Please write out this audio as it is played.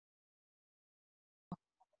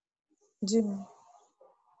जी ma'am.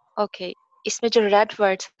 Okay, इसमें जो red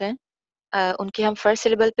words हैं उनके हम फर्स्ट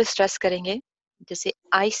सिलेबल पे स्ट्रेस करेंगे, जैसे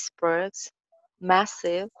icebergs,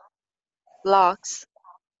 massive, blocks,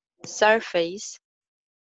 surface,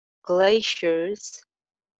 glaciers,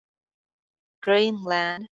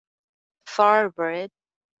 Greenland, forward,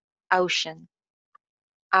 ocean.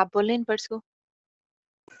 आप बोलें इन वर्ड्स को।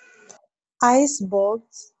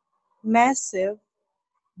 Icebergs, massive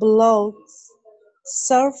blocks,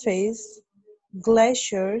 surface,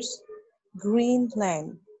 glaciers,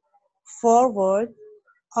 Greenland, forward,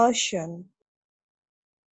 ocean.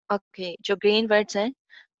 Okay, जो ग्रीन वर्ड्स हैं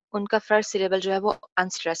उनका फर्स्ट सिलेबल जो है वो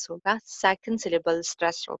अनस्ट्रेस होगा, सेकंड सिलेबल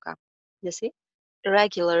स्ट्रेस होगा। जैसे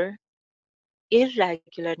रेगुलर,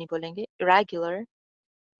 इरेगुलर नहीं बोलेंगे, रेगुलर,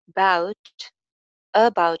 बाउट,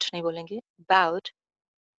 अबाउट नहीं बोलेंगे, बाउट,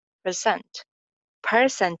 परसेंट,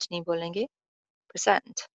 परसेंट नहीं बोलेंगे,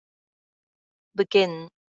 परसेंट, बिगिन,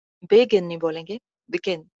 बिगिन नहीं बोलेंगे,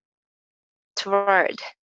 बिगिन, थवर्ड,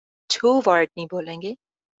 टू वर्ड नहीं बोलेंगे,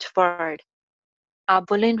 थवर्ड। आप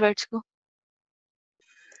बोले इन वर्ड्स को।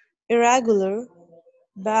 Irregular,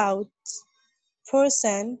 bout,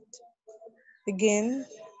 percent, begin,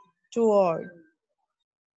 toward,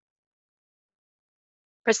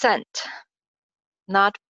 percent,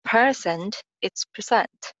 not percent, it's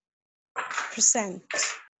percent. percent.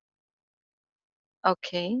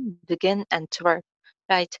 Okay, begin and थवर्ड,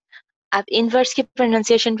 right. अब इन वर्ड्स की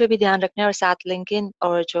प्रोनाउंसिएशन पे भी ध्यान रखना है, और साथ लिंकिंग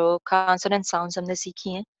और जो कॉन्सोनेंट साउंड्स हमने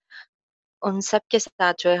सीखी हैं उन सब के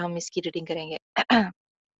साथ जो है हम इसकी रीडिंग करेंगे।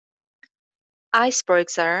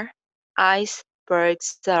 Icebergs are,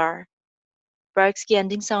 icebergs are, Berg's की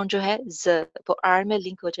एंडिंग साउंड जो है ज वो आर में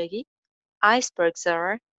लिंक हो जाएगी। Icebergs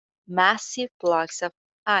are massive blocks of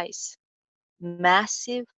ice,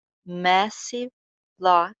 massive, massive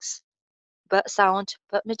blocks, sound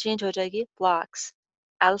में चेंज हो जाएगी, ब्लॉक्स,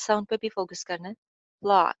 एल साउंड पे भी फोकस करना है,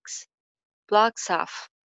 blocks, blocks of,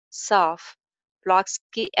 soft, blocks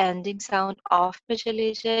की एंडिंग साउंड ऑफ में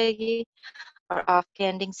चली जाएगी और ऑफ की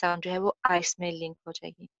एंडिंग साउंड जो है वो आइस में लिंक हो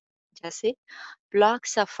जाएगी। जैसे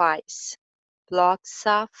blocks of ice, blocks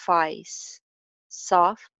of ice,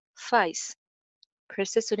 soft ice। फिर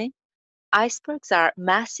से सुने, icebergs are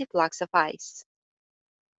massive blocks of ice,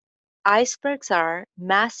 icebergs are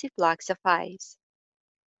massive blocks of ice।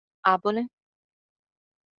 आप बोलें।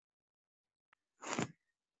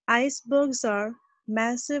 Icebergs are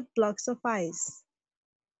massive blocks of ice.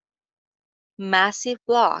 massive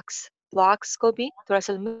blocks, blocks को भी थोड़ा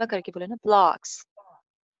सा लंबा करके बोले ना, blocks।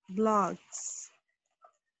 Blocks.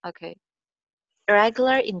 okay,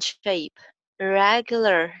 irregular in shape,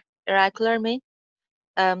 irregular, irregular में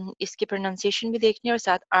इसकी प्रोनाउंसिएशन भी देखनी है और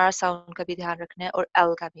साथ आर साउंड का भी ध्यान रखना है और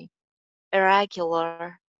एल का भी। irregular,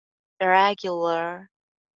 irregular,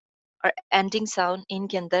 और एंडिंग साउंड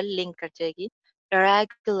इनके अंदर लिंक कर जाएगी।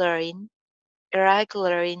 irregular in,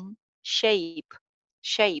 irregular in shape,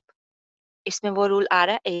 shape, इसमें वो रूल आ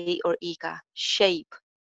रहा है ए और ई का, shape,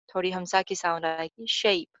 थोड़ी हमसा की साउंड आएगी,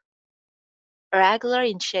 shape, irregular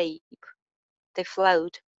in shape, they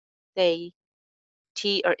float, they,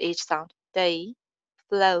 t और h sound, they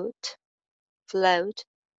float, float,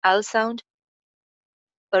 l sound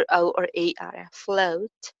और o और a आ रहा है,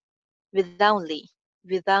 float, withoutly,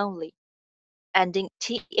 withoutly, ending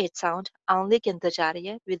th sound only के अंदर जा रही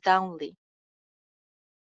है, withoutly,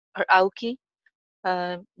 और आओ की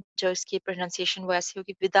जो इसकी प्रोनाउंसिएशन वो ऐसी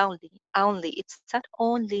होगी, withoutly, only, it's not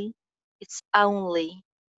only, it's only,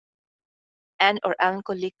 n और n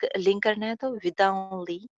को लिंक करना है तो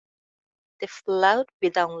withoutly, they float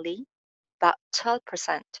withoutly about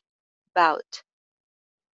 12%,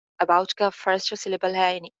 about का फर्स्ट जो सिलेबल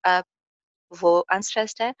है यानी अब वो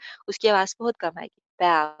अनस्ट्रेस्ड है, उसकी आवाज बहुत कम आएगी,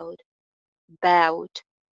 bowed, bowed,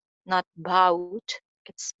 not bout,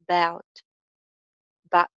 it's bowed,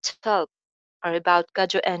 about, और about का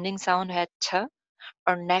जो एंडिंग साउंड है ठ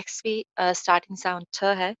और नेक्स्ट भी स्टार्टिंग साउंड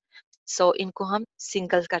थ है, सो इनको हम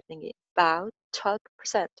सिंगल कर देंगे, about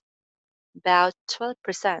 12%, about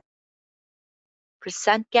 12%,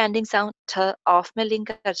 परसेंट के एंडिंग साउंड थ ऑफ में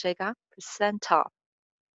लिंक कर जाएगा, percent of,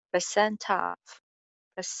 percent of,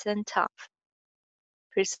 percent of.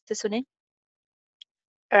 फिर से सुने,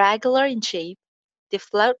 regular in shape, they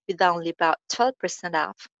float with only about 12%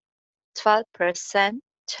 off, 12%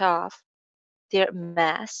 off their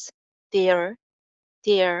mass, their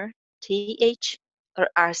th or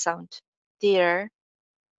r sound, their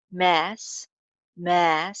mass,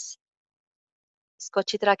 mass, इसको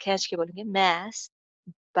अच्छी तरह खींच के बोलेंगे, mass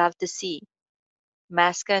above the sea,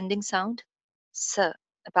 mass का एंडिंग साउंड स,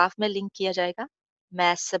 above में लिंक किया जाएगा,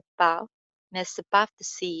 mass above the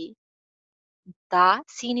sea, दा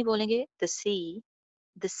सी नहीं बोलेंगे, the sea,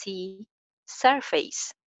 the sea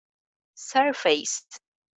surface. Surface.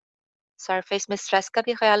 Surface में स्ट्रेस का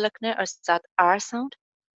भी ख्याल रखना है और साथ आर साउंड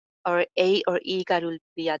और ए और ई का रूल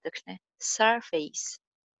भी याद रखना है. सरफेस.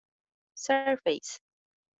 सरफेस.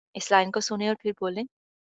 इस लाइन को सुने और फिर बोलें.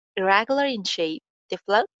 Irregular in shape, they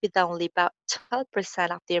float with only about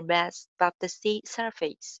 12% of their mass above the sea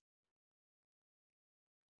surface.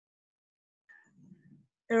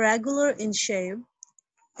 Irregular in shape.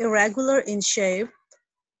 Irregular in shape.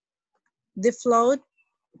 They float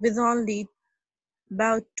with only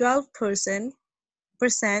about 12%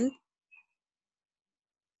 percent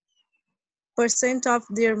of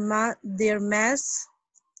their mass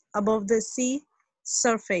above the sea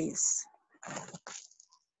surface.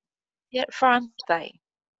 They are formed by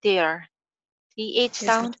their th Yes,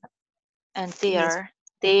 sound and yes. their.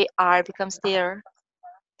 They are becomes their.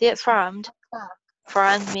 They are formed.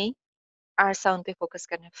 Formed में R sound पे focus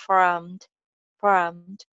करना है. Formed.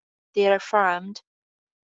 Formed. They are formed.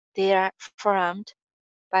 They are formed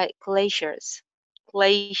by glaciers.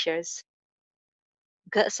 Glaciers.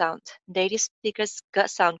 G sound. Native speakers G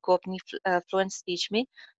sound को अपनी fluent speech में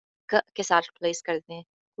G के साथ replace करते हैं.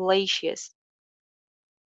 Glaciers.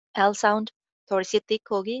 L sound थोड़ी सी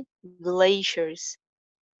thick होगी. Glaciers.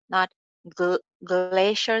 Not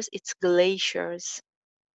glaciers, it's glaciers.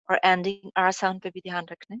 और ending R sound पे भी ध्यान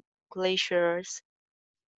रखना है. Glaciers.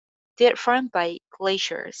 They're formed by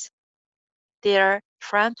glaciers. They're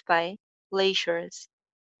formed by glaciers.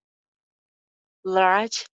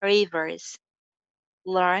 Large rivers.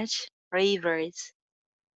 Large rivers.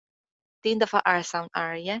 3 दफा R sound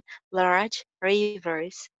आ रही है. Large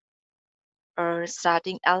rivers. और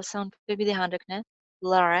starting L sound पे भी ध्यान रखना है.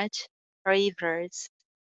 Large rivers.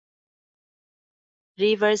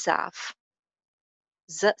 Rivers of.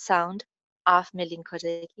 Z sound of में लिंक हो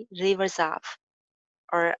जाएगी. Rivers of.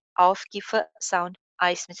 और ऑफ की फ साउंड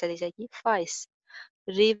आइस में चली जाएगी. Voice.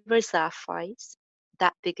 Rivers of voice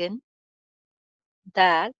that begin.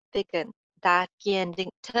 That begin. That की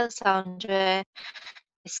एंडिंग थ साउंड जो है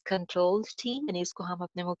इस कंट्रोल थी, यानी इसको हम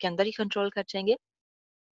अपने मुंह के अंदर ही कंट्रोल कर जाएंगे.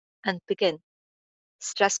 And begin.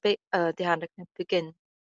 स्ट्रेस पे ध्यान रखना. Begin.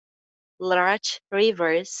 Large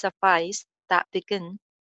rivers suffice that begin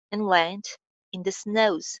inland in the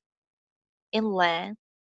snows. Inland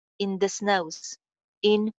in the snows.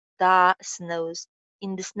 In the snows.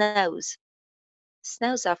 In the snows.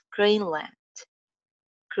 Snows of Greenland.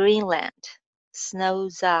 Greenland.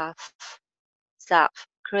 Snows of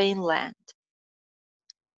Greenland.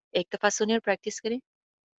 एक दफा सुनिए और practice करें.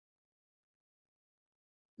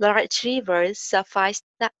 Large rivers suffice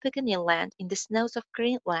that begin inland in the snows of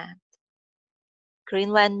Greenland.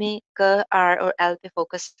 Greenland में क, R और L पे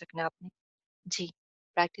focus रखना आपने. जी,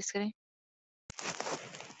 प्रैक्टिस करें.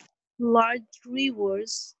 Large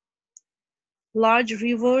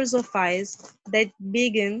rivers of ice that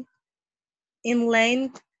begin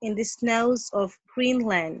inland in the snows of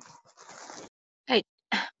Greenland. Right.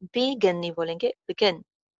 Begin नहीं बोलेंगे, begin.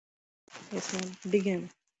 Yes, ma'am. Begin.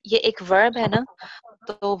 ये एक verb है ना,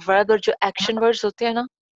 तो verb और जो action words होते हैं ना,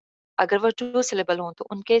 अगर वो 2 syllable हों तो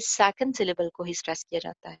उनके second syllable को ही stress किया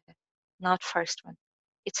जाता है, not first one.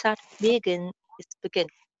 It's not begin, it's begin.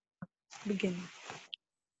 Begin.